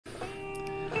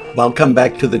Welcome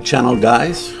back to the channel,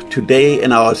 guys. Today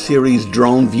in our series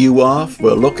Drone View Off,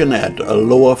 we're looking at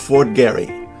Lower Fort Garry.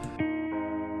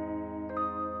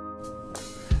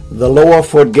 The Lower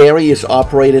Fort Garry is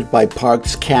operated by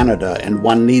Parks Canada, and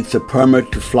one needs a permit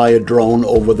to fly a drone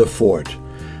over the fort.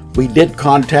 We did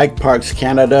contact Parks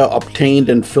Canada, obtained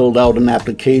and filled out an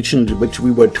application which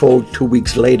we were told 2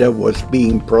 weeks later was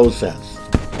being processed.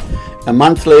 A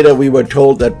month later, we were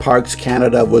told that Parks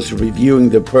Canada was reviewing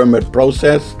the permit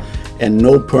process and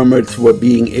no permits were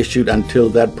being issued until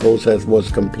that process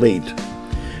was complete.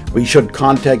 We should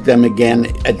contact them again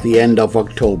at the end of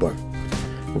October.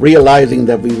 Realizing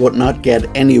that we would not get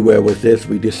anywhere with this,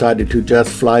 we decided to just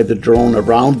fly the drone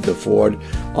around the fort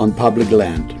on public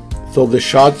land. So the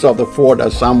shots of the fort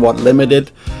are somewhat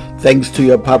limited thanks to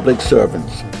your public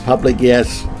servants. Public,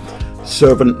 yes,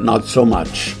 servant, not so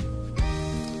much.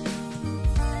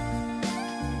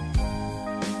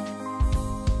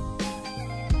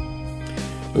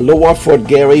 Lower Fort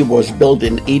Garry was built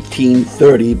in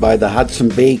 1830 by the Hudson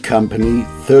Bay Company,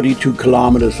 32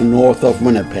 kilometers north of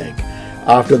Winnipeg,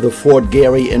 after the Fort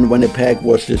Garry in Winnipeg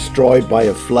was destroyed by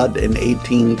a flood in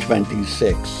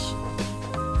 1826.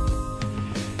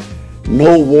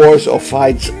 No wars or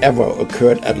fights ever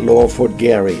occurred at Lower Fort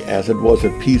Garry, as it was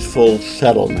a peaceful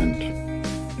settlement.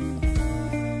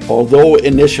 Although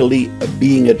initially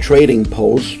being a trading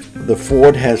post, the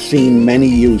fort has seen many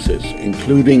uses,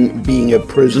 including being a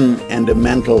prison and a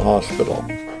mental hospital.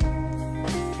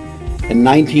 In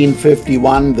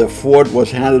 1951, the fort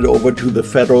was handed over to the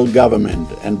federal government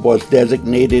and was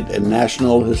designated a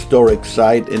National Historic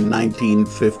Site in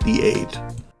 1958.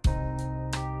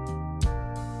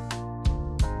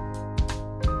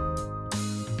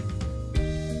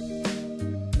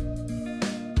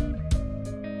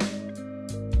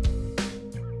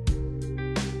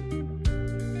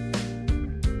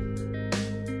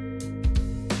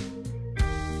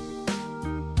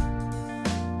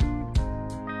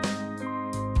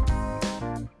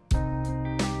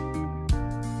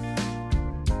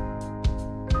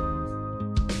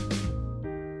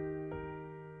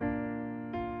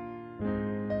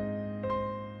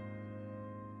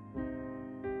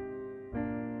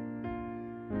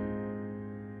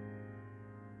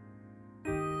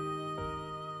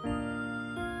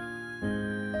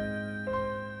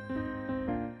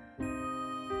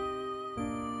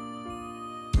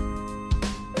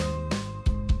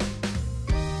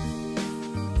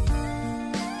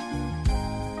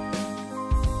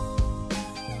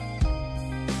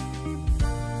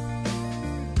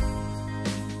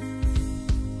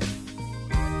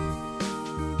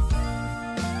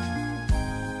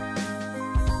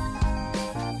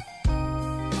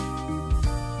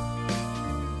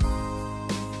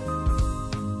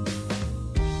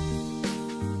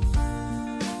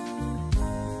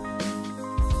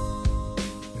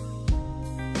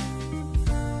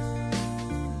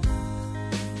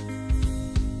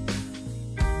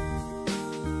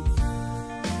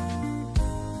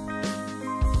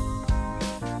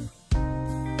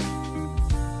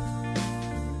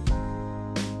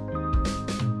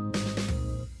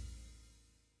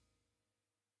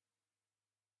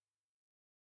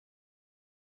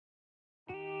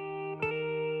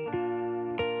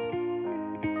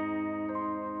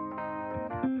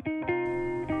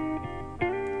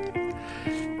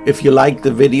 If you like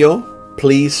the video,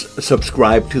 please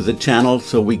subscribe to the channel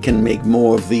so we can make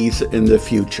more of these in the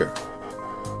future.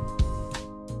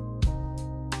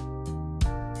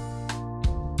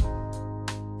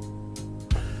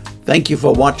 Thank you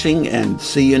for watching and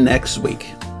see you next week.